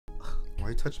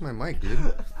Why you touching my mic, dude?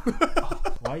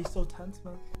 Why are you so tense,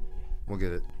 man? We'll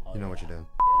get it. You know what you're doing.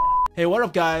 Hey, what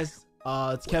up, guys?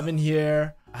 It's Kevin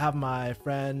here. I have my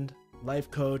friend,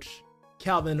 life coach,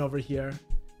 Calvin over here.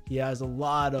 He has a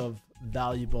lot of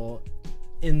valuable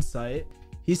insight.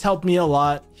 He's helped me a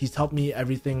lot. He's helped me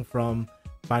everything from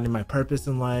finding my purpose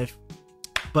in life.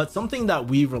 But something that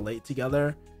we relate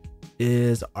together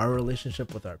is our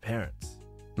relationship with our parents.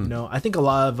 You know, I think a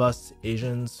lot of us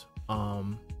Asians,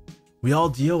 we all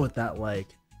deal with that like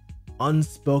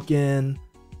unspoken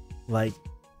like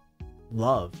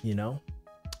love, you know?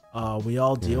 We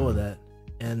all deal with it,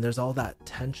 and there's all that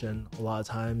tension a lot of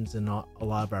times in a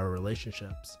lot of our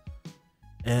relationships.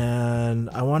 And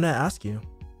I want to ask you,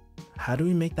 how do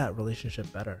we make that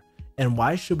relationship better? And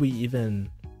why should we even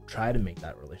try to make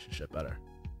that relationship better?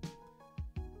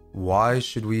 Why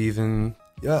should we even...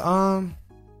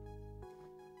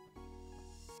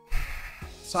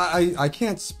 So I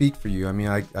can't speak for you. I mean,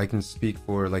 I can speak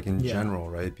for like in general,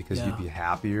 right? Because you'd be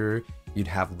happier, you'd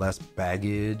have less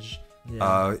baggage.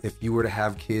 If you were to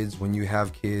have kids, when you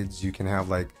have kids, you can have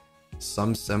like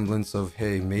some semblance of,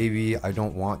 hey, maybe I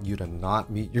don't want you to not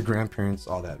meet your grandparents,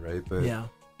 all that, right? But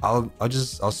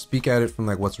I'll speak at it from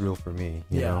like what's real for me,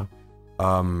 you know?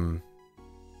 You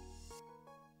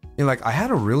know, like I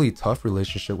had a really tough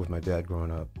relationship with my dad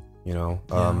growing up, you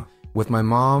know? With my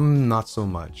mom, not so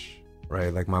much,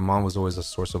 right? Like my mom was always a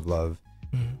source of love.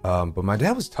 But my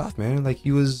dad was tough, man. Like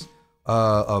he was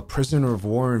a prisoner of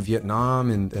war in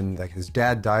Vietnam, and like his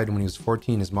dad died when he was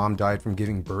 14. His mom died from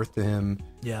giving birth to him.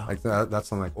 Like that's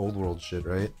some like old world shit,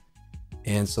 right?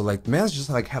 And so like the man's just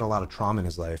like had a lot of trauma in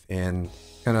his life, and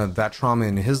kind of that trauma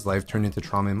in his life turned into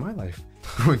trauma in my life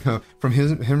growing up from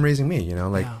him raising me, you know?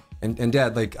 Like and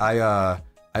dad, like I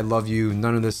love you.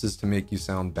 None of this is to make you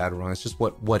sound bad or wrong. It's just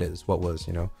what was,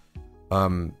 you know?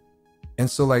 And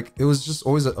so like it was just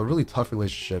always a really tough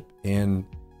relationship. And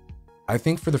I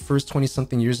think for the first 20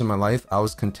 something years of my life, I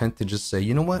was content to just say,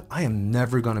 you know what? I am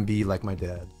never gonna be like my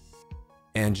dad.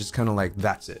 And just kind of like,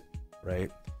 that's it, right?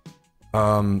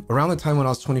 Around the time when I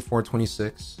was 24,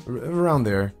 26, around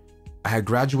there, I had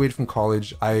graduated from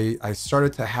college. I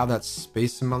started to have that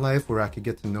space in my life where I could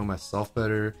get to know myself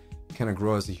better, kind of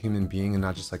grow as a human being and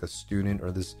not just like a student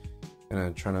or this kind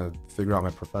of trying to figure out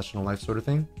my professional life sort of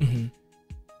thing.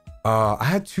 I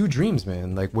had two dreams,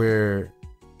 man, like where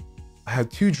I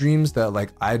had two dreams that like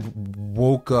I'd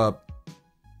woke up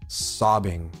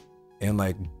sobbing and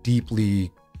like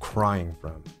deeply crying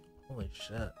from. Holy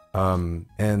shit. And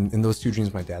in those two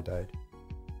dreams, my dad died,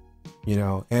 you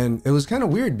know? And it was kind of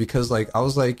weird because like, I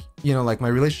was like, you know, like my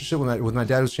relationship with my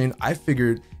dad was changed. I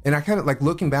figured, and I kind of like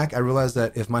looking back, I realized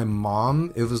that if my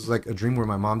mom, it was like a dream where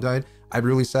my mom died, I'd be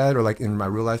really sad. Or like in my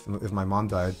real life, if my mom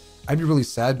died, I'd be really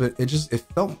sad, but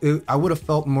I would have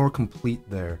felt more complete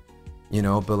there, you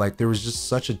know? But like, there was just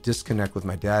such a disconnect with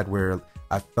my dad where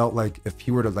I felt like if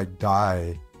he were to like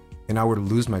die and I were to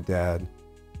lose my dad,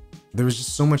 there was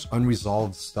just so much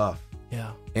unresolved stuff.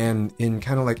 And in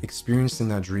kind of like experiencing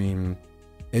that dream,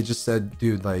 it just said,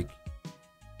 dude, like,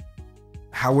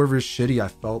 however shitty I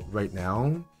felt right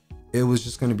now, it was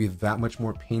just going to be that much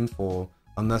more painful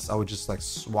unless I would just like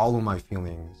swallow my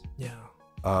feelings.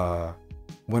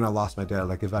 When I lost my dad,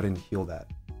 like if I didn't heal that.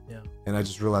 And I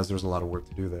just realized there was a lot of work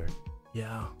to do there.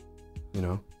 You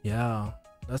know?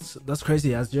 That's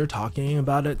crazy. As you're talking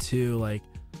about it too, like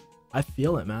I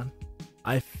feel it, man.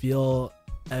 I feel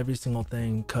every single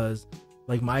thing, because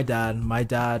like my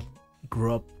dad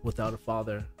grew up without a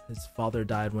father. His father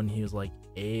died when he was like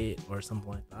 8 or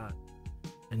something like that,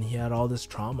 and he had all this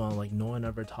trauma. Like no one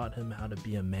ever taught him how to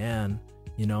be a man,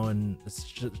 you know? And it's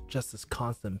just this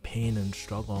constant pain and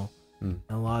struggle. And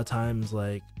a lot of times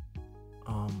like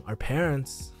our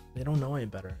parents, they don't know any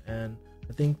better. And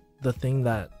I think the thing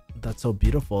that's so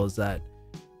beautiful is that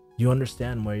you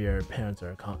understand where your parents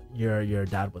are your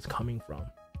dad was coming from,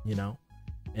 you know?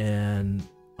 And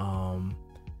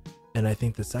I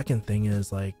think the second thing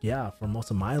is like, for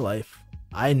most of my life,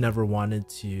 I never wanted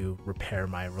to repair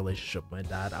my relationship with my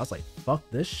dad. I was like, fuck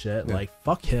this shit. Like,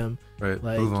 fuck him. Right.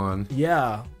 Like, move on.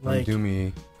 Like, do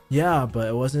me. But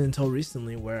it wasn't until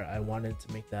recently where I wanted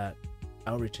to make that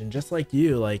outreach. And just like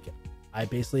you, like, I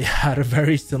basically had a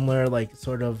very similar, like,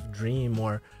 sort of dream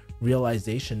or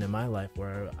realization in my life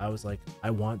where I was like, I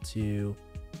want to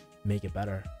make it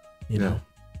better, you know?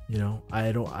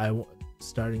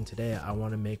 Starting today, I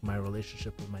want to make my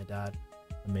relationship with my dad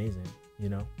amazing, you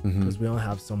know, because we only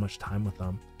have so much time with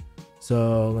them.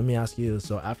 So let me ask you,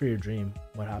 so after your dream,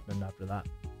 what happened after that?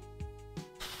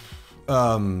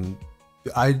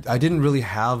 I didn't really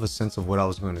have a sense of what I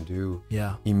was going to do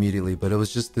immediately, but it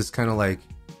was just this kind of like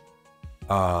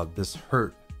this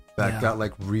hurt that got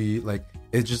like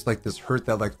it's just like this hurt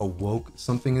that like awoke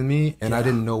something in me, and I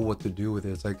didn't know what to do with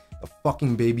it. It's like the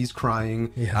fucking baby's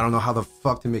crying. I don't know how the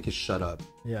fuck to make it shut up.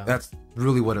 That's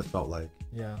really what it felt like.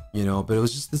 You know, but it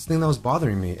was just this thing that was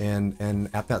bothering me, and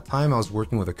at that time I was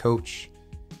working with a coach,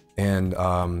 and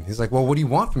he's like, well, what do you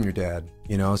want from your dad?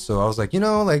 You know, so I was like, you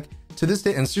know, like to this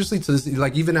day, and seriously to this,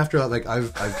 like even after like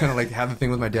I've kind of like had the thing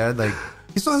with my dad, like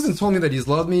he still hasn't told me that he's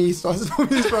loved me. He still hasn't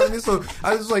told me he's proud of me. So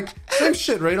I was like, same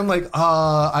shit, right? I'm like,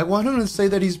 I want him to say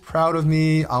that he's proud of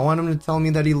me. I want him to tell me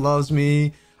that he loves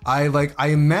me. I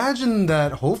imagine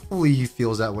that hopefully he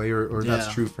feels that way, or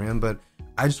that's true for him, but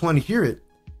I just want to hear it.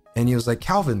 And he was like,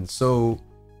 Calvin, so,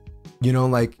 you know,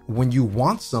 like when you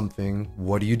want something,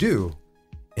 what do you do?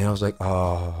 And I was like,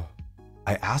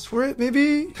 I asked for it,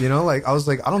 maybe, you know, like I was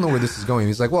like, I don't know where this is going.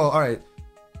 He's like, well, all right.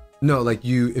 No, like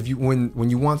when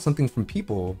you want something from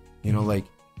people, you know, like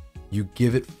you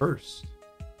give it first.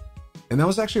 And that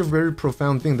was actually a very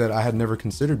profound thing that I had never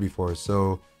considered before.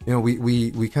 So, you know,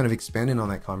 we kind of expanded on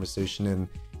that conversation,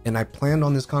 and I planned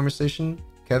on this conversation,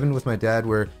 Kevin, with my dad,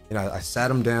 where, you know, I sat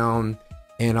him down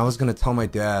and I was going to tell my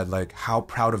dad like how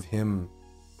proud of him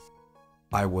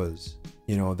I was,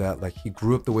 you know, that like he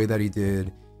grew up the way that he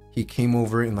did. He came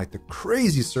over in like the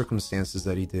crazy circumstances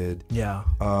that he did.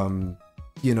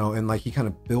 You know, and like he kind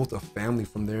of built a family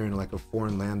from there in like a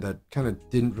foreign land that kind of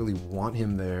didn't really want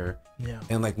him there.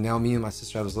 And like now me and my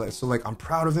sister, I was like, so like I'm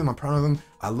proud of him.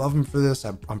 I love him for this.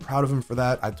 I'm proud of him for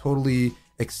that. I totally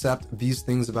accept these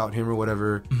things about him or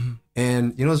whatever.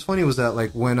 And you know what's funny was that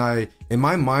like when in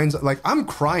my mind, like I'm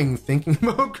crying thinking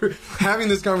about having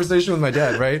this conversation with my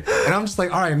dad, right? And I'm just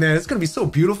like, all right, man, it's gonna be so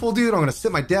beautiful, dude. I'm gonna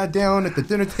sit my dad down at the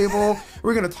dinner table.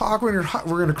 We're gonna talk. We're gonna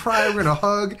cry. We're gonna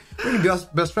hug. We're gonna be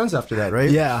best friends after that,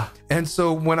 right? And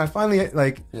so when I finally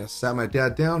like sat my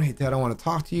dad down, hey dad, I want to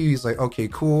talk to you. He's like, okay,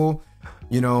 cool.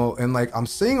 You know, and like I'm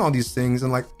saying all these things,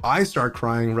 and like I start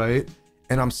crying, right?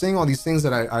 And I'm saying all these things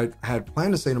that I had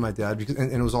planned to say to my dad, because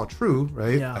and it was all true,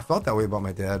 right? I felt that way about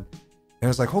my dad. And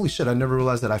it's like, holy shit, I never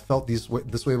realized that I felt this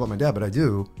way about my dad, but I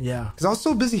do. Because I was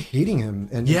so busy hating him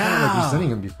and kind of like resenting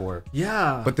him before.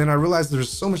 But then I realized there's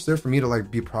so much there for me to like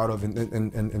be proud of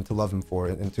and to love him for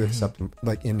it and to accept him,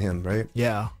 like in him, right?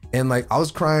 And like I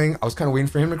was crying, I was kind of waiting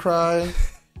for him to cry.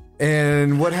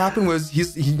 And what happened was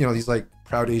he's like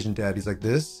proud Asian dad. He's like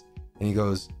this, and he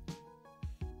goes,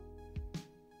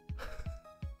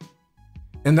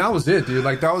 and that was it, dude.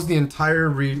 Like that was the entire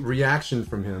reaction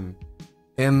from him.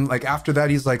 And like after that,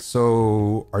 he's like,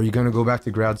 so are you gonna go back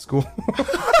to grad school? Dude, I'm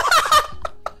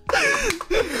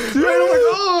like,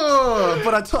 oh,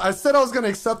 but I said I was gonna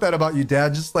accept that about you,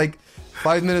 dad, just like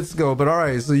 5 minutes ago. But all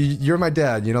right, so you're my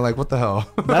dad, you know, like what the hell?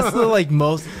 That's the like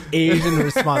most Asian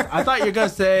response. I thought you were gonna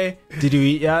say, did you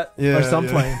eat yet? Or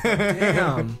something.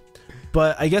 Damn.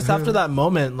 But I guess after that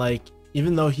moment, like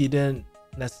even though he didn't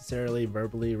necessarily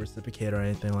verbally reciprocate or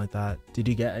anything like that, did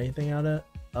you get anything out of it?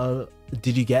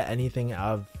 Did you get anything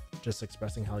out of just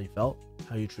expressing how you felt,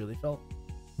 how you truly felt?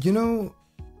 You know,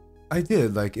 I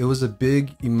did. Like it was a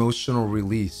big emotional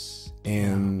release,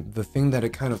 and the thing that it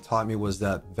kind of taught me was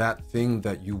that thing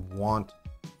that you want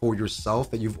for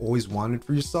yourself, that you've always wanted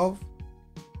for yourself,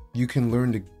 you can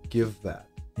learn to give that.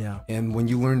 And when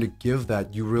you learn to give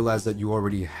that, you realize that you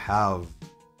already have,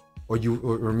 or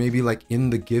maybe like in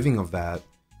the giving of that,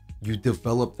 you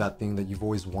develop that thing that you've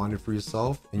always wanted for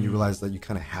yourself, and you realize that you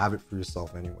kind of have it for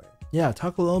yourself anyway.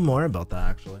 Talk a little more about that,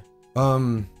 actually.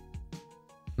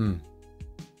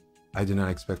 I did not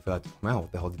expect for that to come out.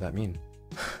 What the hell did that mean?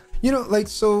 You know, like,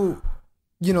 so,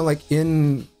 you know, like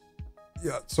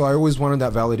so I always wanted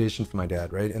that validation from my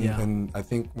dad, right? And I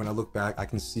think when I look back, I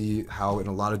can see how in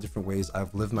a lot of different ways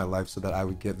I've lived my life so that I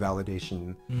would get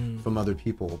validation from other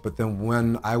people. But then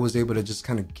when I was able to just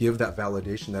kind of give that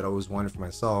validation that I always wanted for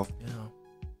myself,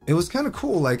 it was kind of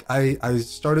cool. Like I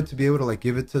started to be able to like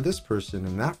give it to this person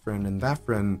and that friend and that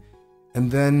friend. And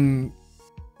then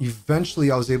eventually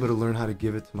I was able to learn how to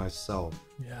give it to myself.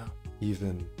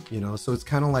 Even, you know, so it's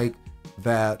kind of like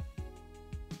that,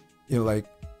 you know, like,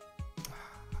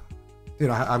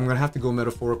 dude, I'm gonna have to go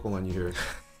metaphorical on you here,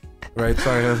 right?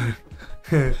 Sorry,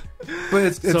 but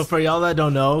it's so for y'all that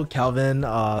don't know, Calvin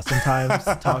sometimes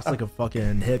talks like a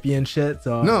fucking hippie and shit.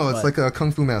 So no, it's like a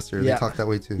kung fu master. They talk that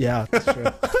way too. That's true.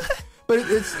 But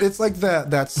it's like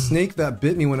that snake that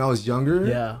bit me when I was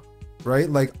younger. Right.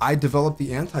 Like I developed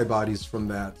the antibodies from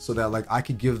that, so that like I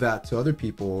could give that to other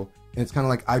people, and it's kind of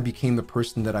like I became the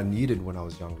person that I needed when I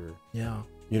was younger. You know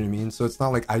what I mean? So it's not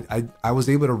like I was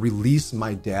able to release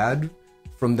my dad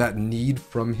from that need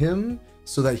from him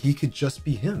so that he could just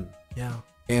be him.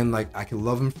 And like I can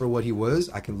love him for what he was,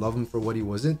 I can love him for what he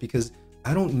wasn't, because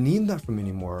I don't need that from him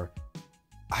anymore.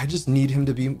 I just need him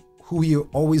to be who he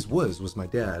always was my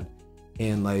dad.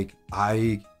 And like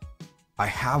I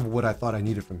have what I thought I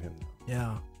needed from him now.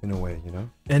 Yeah. In a way, you know?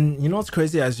 And you know what's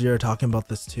crazy, as you're talking about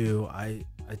this too, I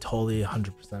totally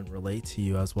 100% relate to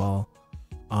you as well.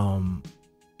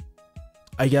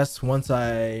 I guess once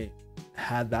I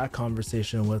had that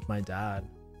conversation with my dad,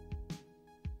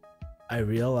 I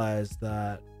realized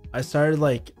that I started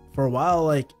like, for a while,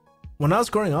 like when I was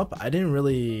growing up, I didn't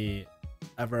really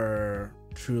ever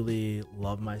truly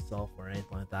love myself or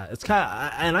anything like that. It's kind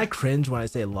of, and I cringe when I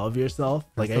say love yourself.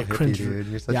 Like I cringe, dude.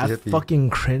 You're such yeah, a I hippie. fucking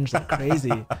cringe like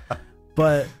crazy.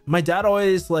 But my dad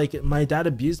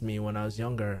abused me when I was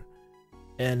younger,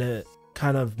 and it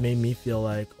kind of made me feel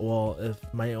like, well, if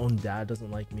my own dad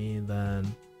doesn't like me,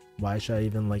 then why should I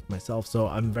even like myself? So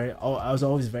I was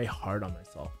always very hard on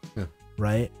myself, yeah.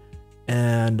 Right?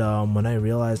 And when I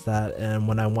realized that, and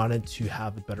when I wanted to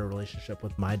have a better relationship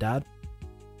with my dad,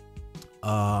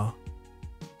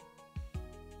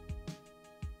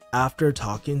 after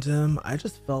talking to him, I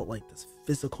just felt like this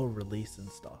physical release and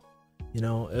stuff. You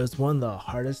know, it was one of the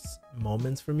hardest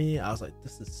moments for me. I was like,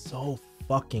 this is so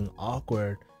fucking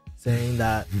awkward saying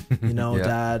that, you know, yeah.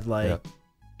 Dad, like,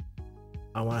 yeah.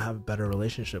 I want to have a better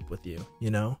relationship with you,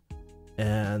 you know?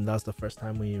 And that was the first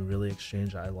time we really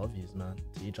exchanged I love yous, man,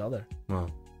 to each other. Wow.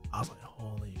 I was like,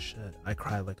 holy shit. I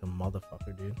cried like a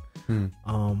motherfucker, dude.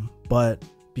 But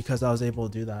because I was able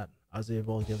to do that, I was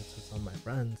able to give it to some of my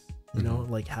friends, you know,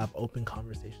 like have open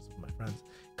conversations with my friends.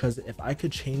 Because if I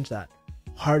could change that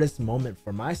hardest moment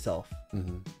for myself,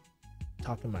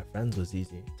 talking to my friends was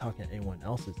easy. Talking to anyone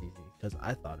else was easy, because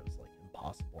I thought it was like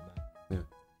impossible, man.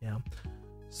 Yeah.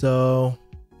 So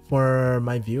for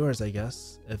my viewers, I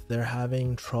guess, if they're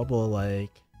having trouble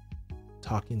like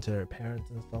talking to their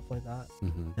parents and stuff like that,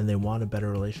 and they want a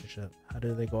better relationship, how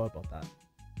do they go about that?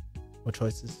 What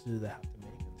choices do they have to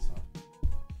make and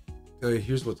stuff?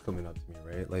 Here's what's coming up to me,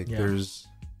 right? Like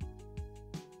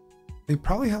they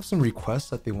probably have some requests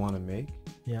that they want to make.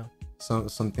 Yeah.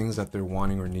 Some things that they're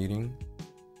wanting or needing,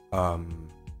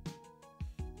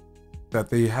 that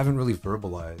they haven't really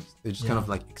verbalized. They just kind of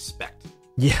like expect.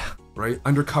 Yeah. Right?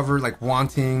 Undercover, like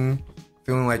wanting,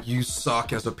 feeling like you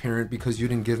suck as a parent because you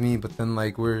didn't give me, but then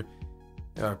like our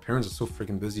parents are so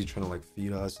freaking busy trying to like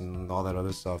feed us and all that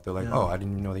other stuff. They're like, oh, I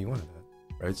didn't even know that you wanted that.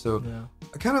 Right? So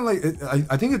I kind of like,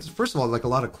 I think it's, first of all, like a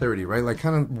lot of clarity, right? Like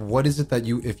kind of what is it that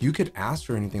if you could ask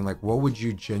for anything, like what would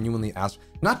you genuinely ask?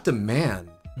 Not demand,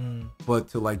 but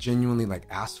to like genuinely like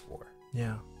ask for.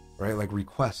 Yeah. Right? Like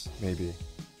request maybe.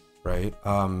 Right?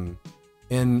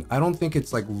 And I don't think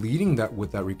it's like leading that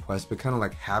with that request, but kind of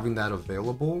like having that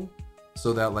available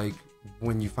so that like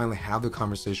when you finally have the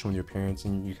conversation with your parents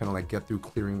and you kind of like get through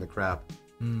clearing the crap,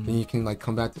 then you can like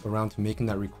come back around to making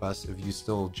that request if you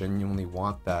still genuinely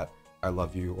want that I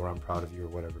love you or I'm proud of you or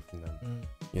whatever from them,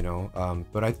 you know?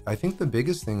 But I think the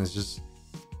biggest thing is just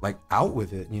like out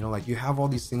with it, you know, like you have all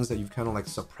these things that you've kind of like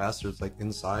suppressed or it's like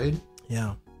inside,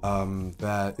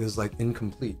 that is like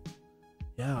incomplete.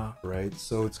 Yeah. Right.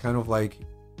 So it's kind of like,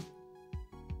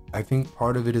 I think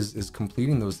part of it is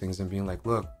completing those things and being like,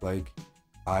 look, like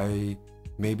I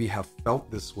maybe have felt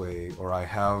this way, or I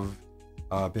have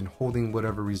been holding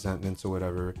whatever resentments or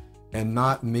whatever, and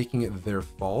not making it their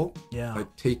fault. Yeah. But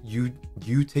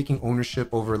you taking ownership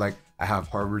over like, I have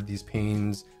harbored these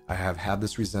pains, I have had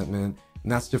this resentment,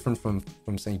 and that's different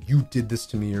from saying you did this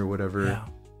to me or whatever. Yeah.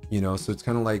 You know, so it's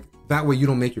kind of like that way you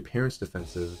don't make your parents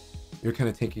defensive. You're kind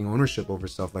of taking ownership over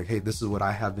stuff like, hey, this is what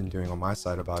I have been doing on my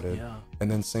side about it. Yeah.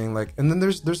 And then saying like, and then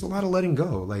there's a lot of letting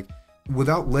go. Like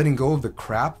without letting go of the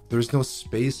crap, there's no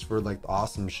space for like the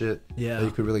awesome shit that you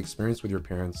could really experience with your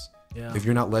parents. Yeah. If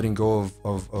you're not letting go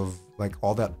of like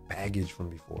all that baggage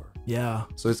from before. Yeah.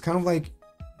 So it's kind of like,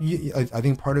 I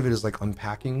think part of it is like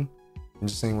unpacking and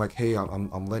just saying like, hey,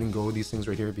 I'm letting go of these things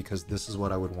right here because this is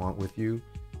what I would want with you.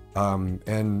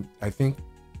 And I think,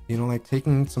 you know, like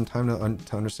taking some time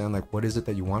to understand like what is it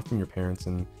that you want from your parents,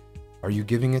 and are you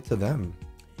giving it to them?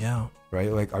 Yeah. Right?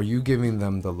 Like, are you giving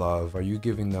them the love? Are you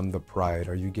giving them the pride?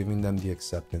 Are you giving them the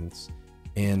acceptance?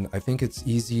 And I think it's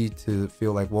easy to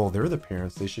feel like, well, they're the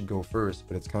parents, they should go first.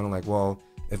 But it's kind of like, well,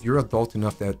 if you're adult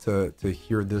enough to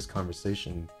hear this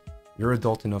conversation, you're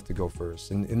adult enough to go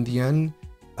first. And in the end,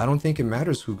 I don't think it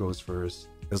matters who goes first,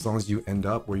 as long as you end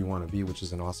up where you want to be, which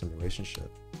is an awesome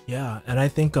relationship. Yeah. And I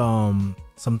think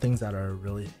some things that are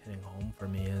really hitting home for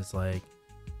me is like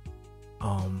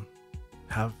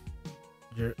have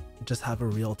a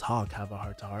real talk, have a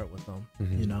heart-to-heart with them,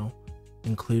 you know,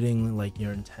 including like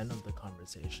your intent of the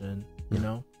conversation, you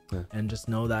know, and just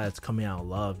know that it's coming out of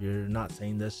love. You're not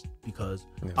saying this because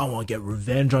I want to get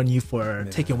revenge on you for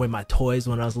taking away my toys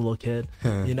when I was a little kid,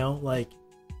 you know, like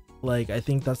like I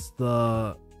think that's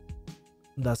the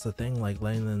thing, like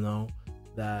letting them know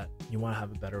that you want to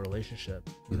have a better relationship.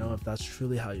 You know, if that's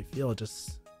truly how you feel,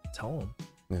 just tell them.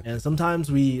 And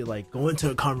sometimes we like go into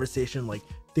a conversation like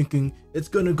thinking it's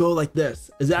gonna go like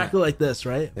this, exactly like this,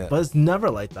 right? But it's never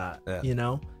like that, you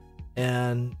know.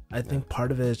 And I think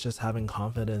part of it is just having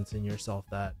confidence in yourself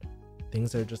that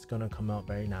things are just gonna come out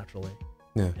very naturally.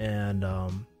 And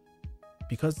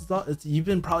because it's you've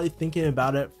been probably thinking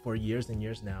about it for years and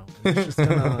years now, and it's just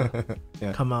gonna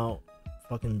come out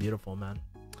fucking beautiful, man.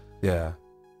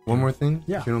 One more thing,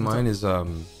 if you don't mind, is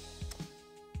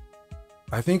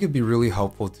I think it'd be really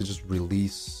helpful to just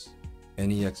release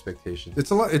any expectations.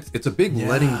 It's a big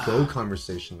letting go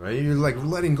conversation, right? You're like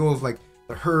letting go of like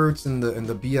the hurts and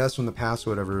the BS from the past or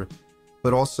whatever.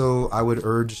 But also I would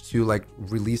urge to like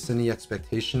release any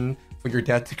expectation for your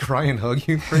dad to cry and hug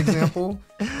you, for example,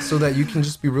 so that you can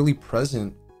just be really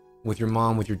present with your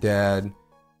mom, with your dad,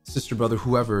 sister, brother,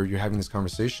 whoever you're having this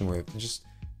conversation with. And just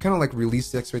kind of like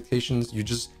release the expectations. You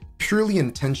just purely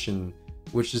intention,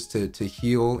 which is to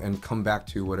heal and come back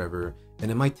to whatever. And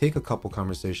it might take a couple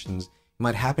conversations. It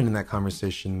might happen in that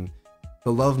conversation.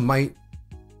 The love might,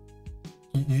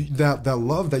 that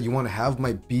love that you want to have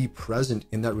might be present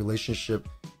in that relationship,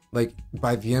 like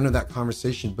by the end of that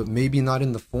conversation, but maybe not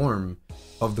in the form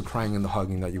of the crying and the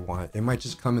hugging that you want. It might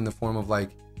just come in the form of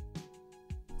like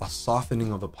a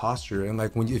softening of the posture. And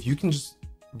like if you can just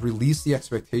release the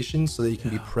expectations so that you can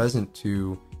be present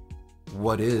to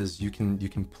what is, you can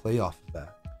play off of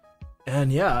that.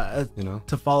 And you know,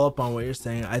 to follow up on what you're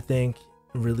saying, I think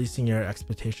releasing your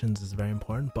expectations is very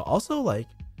important, but also like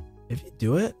if you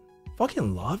do it,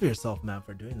 fucking love yourself, man,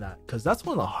 for doing that, because that's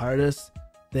one of the hardest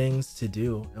things to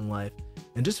do in life.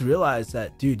 And just realize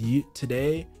that, dude, you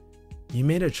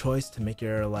made a choice to make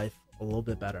your life a little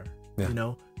bit better, you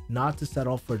know, not to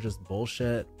settle for just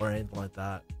bullshit or anything like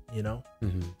that, you know.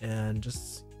 And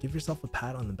just give yourself a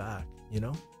pat on the back, you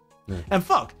know. And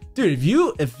fuck, dude,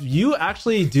 if you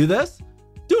actually do this,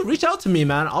 dude, reach out to me,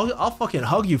 man. I'll fucking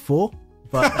hug you, fool.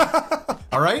 But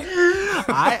all right,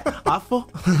 I fool.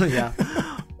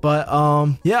 But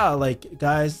like,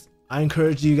 guys, I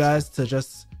encourage you guys to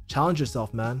just challenge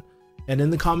yourself, man. And in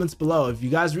the comments below, if you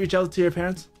guys reach out to your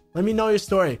parents, let me know your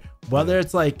story. Whether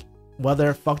it's like,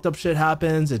 whether fucked up shit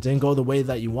happens, it didn't go the way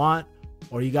that you want,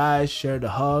 or you guys shared a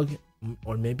hug,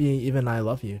 or maybe even I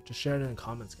love you. Just share it in the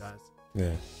comments, guys.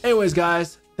 Anyways,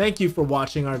 guys, thank you for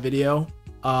watching our video.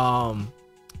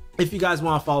 If you guys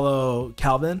want to follow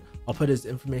Calvin, I'll put his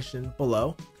information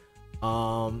below.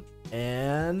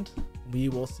 And we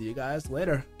will see you guys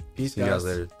later. Peace, guys. See you guys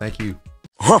later. Thank you.